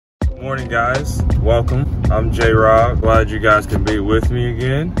Morning guys, welcome. I'm J-Rob. Glad you guys can be with me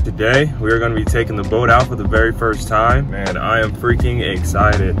again. Today we are going to be taking the boat out for the very first time and I am freaking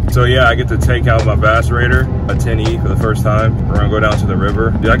excited. So yeah, I get to take out my Bass Raider, a 10E for the first time. We're gonna go down to the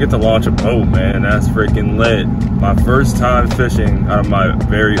river. Dude, I get to launch a boat, man. That's freaking lit. My first time fishing out of my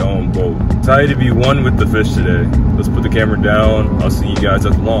very own boat. Excited to be one with the fish today. Let's put the camera down. I'll see you guys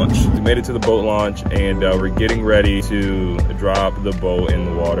at the launch. We made it to the boat launch and we're getting ready to drop the boat in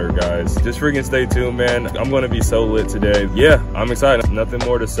the water, guys. Just freaking stay tuned, man. I'm gonna be so lit today. Yeah, I'm excited. Nothing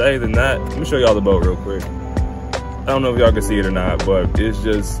more to say than that. Let me show y'all the boat real quick. I don't know if y'all can see it or not, but it's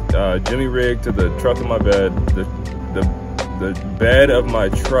just Jimmy rigged to the truck of my bed, the bed of my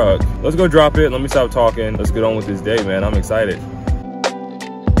truck. Let's go drop it. Let me stop talking. Let's get on with this day, man. I'm excited.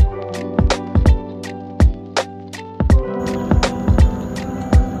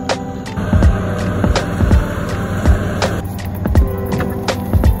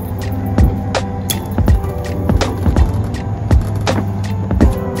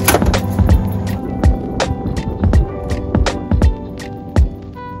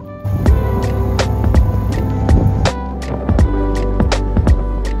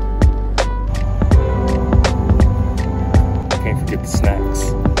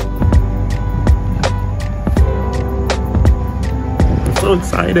 So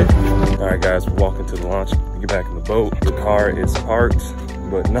excited. All right guys, we're walking to the launch. We get back in the boat. The car is parked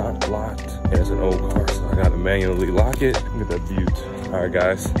but not locked, and it's an old car, so I gotta manually lock it. Look at that beaut. All right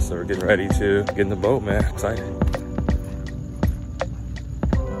guys, so we're getting ready to get in the boat, man. Excited.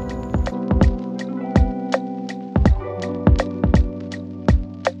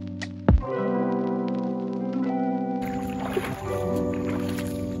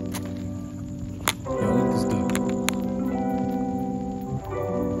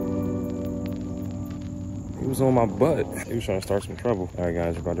 He was on my butt. He was trying to start some trouble. All right,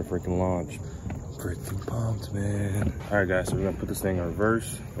 guys, we're about to freaking launch. Freaking pumped, man. All right, guys, so we're gonna put this thing in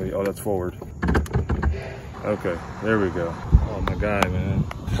reverse. Oh, that's forward. Okay, there we go. Oh, my guy, man.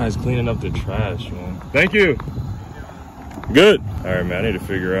 Guy's cleaning up the trash, man. Thank you. Good. All right, man, I need to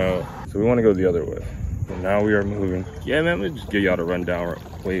figure out. So we want to go the other way. And now we are moving. Yeah, man, let me just give y'all the rundown.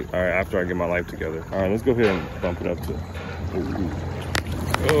 Wait, all right, after I get my life together. All right, let's go ahead and bump it up to. Ooh.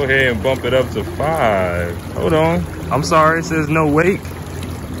 Go ahead and bump it up to 5. Hold on. I'm sorry, it says no wake.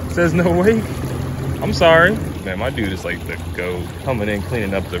 It says no wake. I'm sorry. Man, my dude is like the GOAT. Coming in,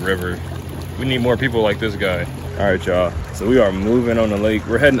 cleaning up the river. We need more people like this guy. All right, y'all. So we are moving on the lake.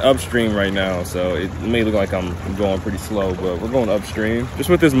 We're heading upstream right now, so it may look like I'm going pretty slow, but we're going upstream. Just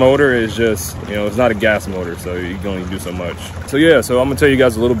with this motor, is just, you know, it's not a gas motor, so you can only do so much. So yeah, so I'm gonna tell you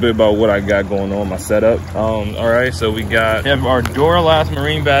guys a little bit about what I got going on, my setup. All right, so we have our Duralast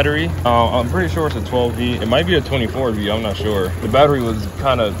marine battery. I'm pretty sure it's a 12V. It might be a 24V, I'm not sure. The battery was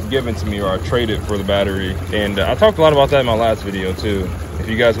kind of given to me, or I traded for the battery. And I talked a lot about that in my last video too. If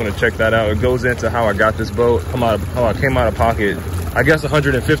you guys want to check that out, it goes into how I got this boat, how I came out of pocket. I guess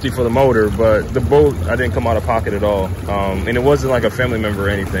 150 for the motor, but the boat, I didn't come out of pocket at all. And it wasn't like a family member or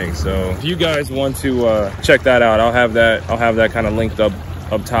anything. So if you guys want to check that out, I'll have that kind of linked up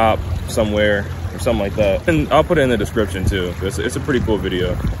top somewhere or something like that. And I'll put it in the description too. It's a pretty cool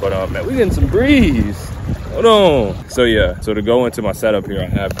video. But man, we getting some breeze. Hold on. So yeah, so to go into my setup here, I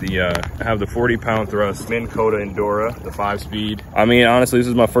have the 40-pound thrust Minn Kota Endura, the 5-speed. I mean, honestly, this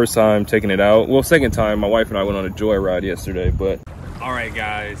is my first time taking it out. Well, second time. My wife and I went on a joyride yesterday, but. All right,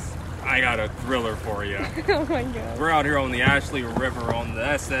 guys, I got a thriller for you. Oh my God. We're out here on the Ashley River on the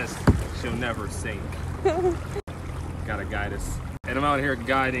SS She'll Never Sink. Gotta guide us. And I'm out here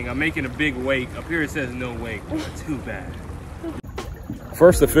guiding. I'm making a big wake. Up here it says no wake, but too bad.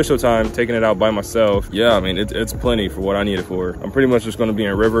 First official time taking it out by myself. Yeah, I mean, it's plenty for what I need it for. I'm pretty much just gonna be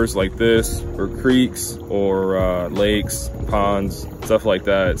in rivers like this, or creeks, or lakes, ponds, stuff like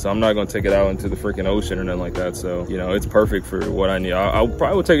that. So I'm not gonna take it out into the freaking ocean or nothing like that. So, you know, it's perfect for what I need. I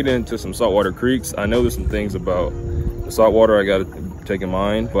probably will take it into some saltwater creeks. I know there's some things about the saltwater I gotta take in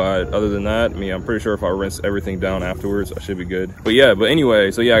mind, but other than that, I mean, I'm pretty sure if I rinse everything down afterwards, I should be good. But yeah, but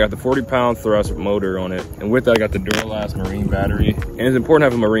anyway, so yeah, I got the 40-pound thrust motor on it, and with that I got the Duralast marine battery. And it's important to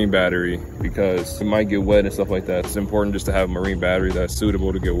have a marine battery because it might get wet and stuff like that. It's important just to have a marine battery that's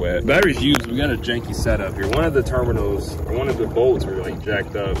suitable to get wet. Battery's used. We got a janky setup here. One of the terminals, or one of the bolts were like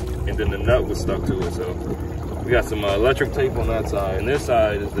jacked up, and then the nut was stuck to it. So we got some electric tape on that side, and this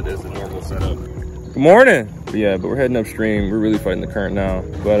side is the normal setup. Good morning. But yeah, but we're heading upstream. We're really fighting the current now.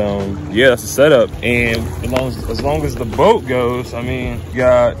 But yeah, that's the setup. And as long as the boat goes, I mean, we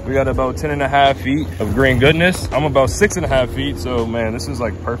got about 10.5 feet of green goodness. I'm about 6.5 feet. So man, this is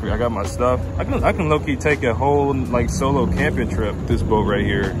like perfect. I got my stuff. I can low-key take a whole like solo camping trip with this boat right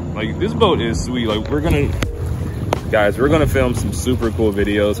here. Like this boat is sweet. Like we're gonna film some super cool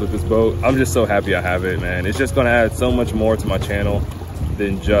videos with this boat. I'm just so happy I have it, man. It's just gonna add so much more to my channel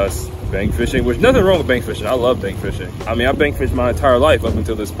than just bank fishing, which nothing wrong with bank fishing. I love bank fishing. I mean, I bank fished my entire life up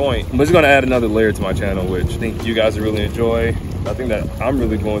until this point, but it's gonna add another layer to my channel, which I think you guys will really enjoy. I think that I'm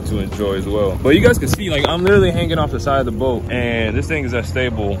really going to enjoy as well. But you guys can see, like, I'm literally hanging off the side of the boat, and this thing is as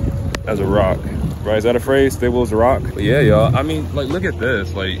stable as a rock. Right, is that a phrase? Stable as a rock? But yeah, y'all, I mean, like, look at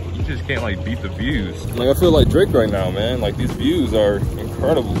this. Like, you just can't, like, beat the views. Like, I feel like Drake right now, man. Like, these views are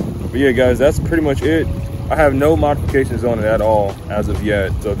incredible. But yeah, guys, that's pretty much it. I have no modifications on it at all as of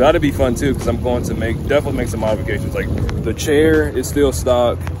yet. So that'll be fun too, because I'm going to definitely make some modifications. Like the chair is still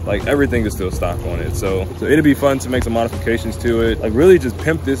stock, like everything is still stock on it. So it'll be fun to make some modifications to it. Like really just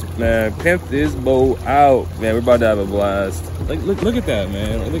pimp this, man, pimp this boat out. Man, we're about to have a blast. Like look at that,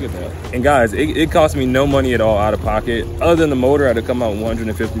 man, like, look at that. And guys, it cost me no money at all out of pocket. Other than the motor, I had to come out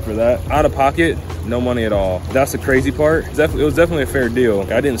 $150 for that. Out of pocket, no money at all. That's the crazy part. It was definitely a fair deal.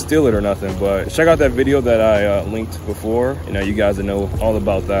 I didn't steal it or nothing, but check out that video that I linked before. You know, you guys will know all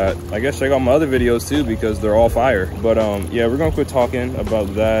about that. I guess check out my other videos too, because they're all fire. But yeah, we're gonna quit talking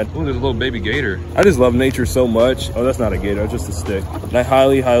about that. Oh, there's a little baby gator. I just love nature so much. Oh, that's not a gator, that's just a stick. And I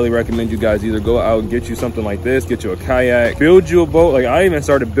highly recommend you guys either go out and get you something like this, get you a kayak, build you a boat. Like I even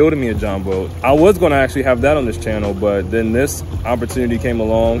started building me a John boat. I was gonna actually have that on this channel, but then this opportunity came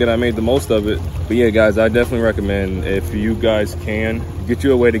along and I made the most of it. But yeah, guys, I definitely recommend, if you guys can, get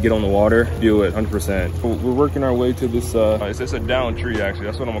you a way to get on the water, do it 100%. We're working our way to this, it's a down tree actually,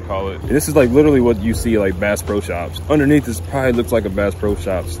 that's what I'm gonna call it. And this is like literally what you see like Bass Pro Shops. Underneath this probably looks like a Bass Pro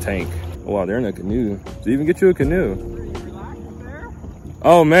Shops tank. Oh, wow, they're in a canoe. So even get you a canoe.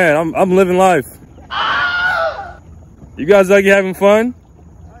 Oh man, I'm living life. You guys like you having fun?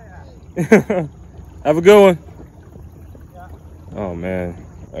 Oh, yeah. Have a good one. Yeah. Oh man,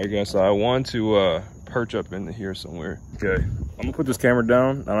 I guess I want to perch up in here somewhere. Okay, I'm gonna put this camera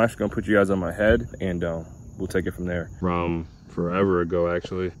down. I'm actually gonna put you guys on my head, and we'll take it from there. From forever ago,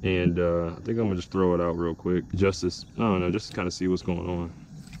 actually, and I think I'm gonna just throw it out real quick, just to, I don't know, just to kind of see what's going on.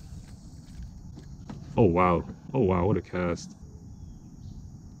 Oh wow, what a cast.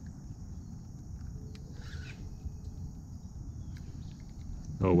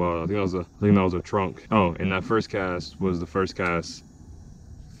 Oh wow, I think that was a trunk. Oh, and that first cast was the first cast.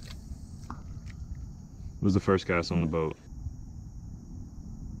 Was the first cast on the boat.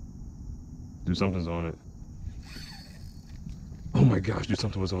 Dude, something's on it. Oh my gosh, dude,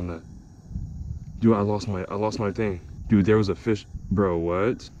 something was on that. Dude, I lost my thing. Dude, there was a fish. Bro,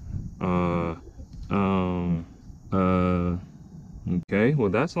 what? Okay, well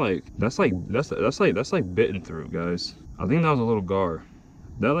that's like bitten through, guys. I think that was a little gar.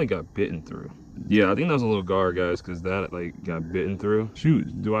 That like got bitten through. Yeah, I think that was a little gar, guys, because that like got bitten through.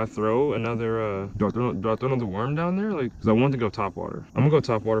 Shoot, do I throw another do I throw another worm down there? Like, because I want to go top water. I'm gonna go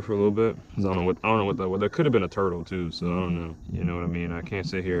top water for a little bit, because I don't know what that could have been a turtle too, so I don't know. You know what I mean? I can't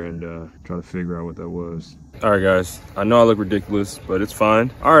sit here and try to figure out what that was. All right, guys, I know I look ridiculous, but it's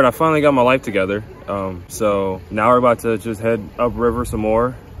fine. All right, I finally got my life together. So now we're about to just head upriver some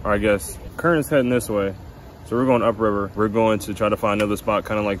more, or I guess current is heading this way. So we're going upriver. We're going to try to find another spot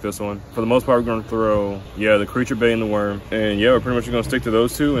kind of like this one. For the most part, we're going to throw, yeah, the creature bait and the worm. And yeah, we're pretty much going to stick to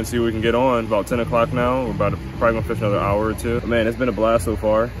those two and see what we can get on. About 10 o'clock now. We're probably going to fish another hour or two. But man, it's been a blast so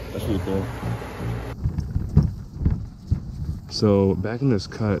far. That's really cool. So back in this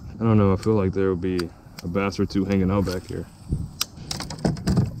cut, I don't know, I feel like there will be a bass or two hanging out back here.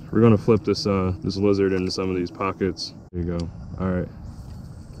 We're going to flip this this lizard into some of these pockets. There you go. All right,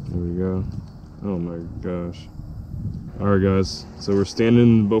 there we go. Oh my gosh. All right, guys, so we're standing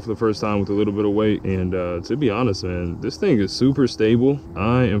in the boat for the first time with a little bit of weight, and to be honest, man, this thing is super stable.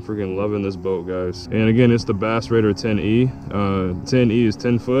 I am freaking loving this boat, guys. And again, it's the Bass Raider 10E. 10E is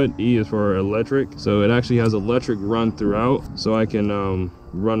 10 foot, E is for electric, so it actually has electric run throughout, so I can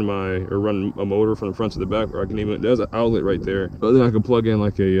run a motor from the front to the back, or I can even, there's an outlet right there, but then I can plug in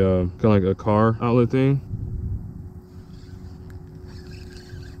like a kind of like a car outlet thing.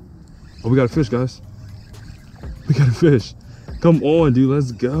 Oh, we got a fish, guys. We got a fish. Come on, dude,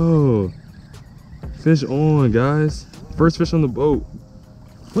 let's go. Fish on, guys. First fish on the boat.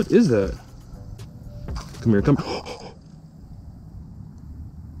 What is that? Come here, come.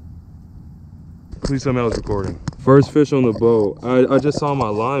 Please tell me I was recording. First fish on the boat. I just saw my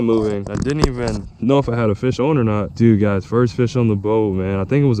line moving. I didn't even know if I had a fish on or not. Dude, guys, first fish on the boat, man. I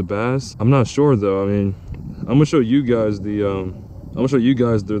think it was a bass. I'm not sure though. I mean, I'm gonna show you guys the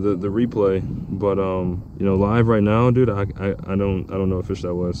the replay, but you know, live right now, dude, I don't know what fish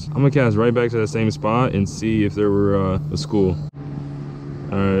that was. I'm gonna cast right back to that same spot and see if there were a school.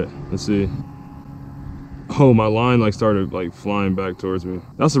 All right, let's see. Oh, my line like started like flying back towards me.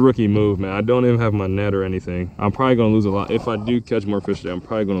 That's a rookie move, man. I don't even have my net or anything. I'm probably gonna lose a lot. If I do catch more fish today, I'm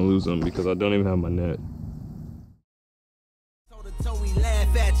probably gonna lose them because I don't even have my net.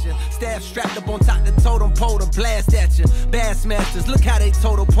 Staff strapped up on top the totem pole to blast at you. Bassmasters, look how they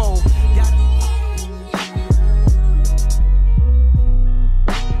total pole.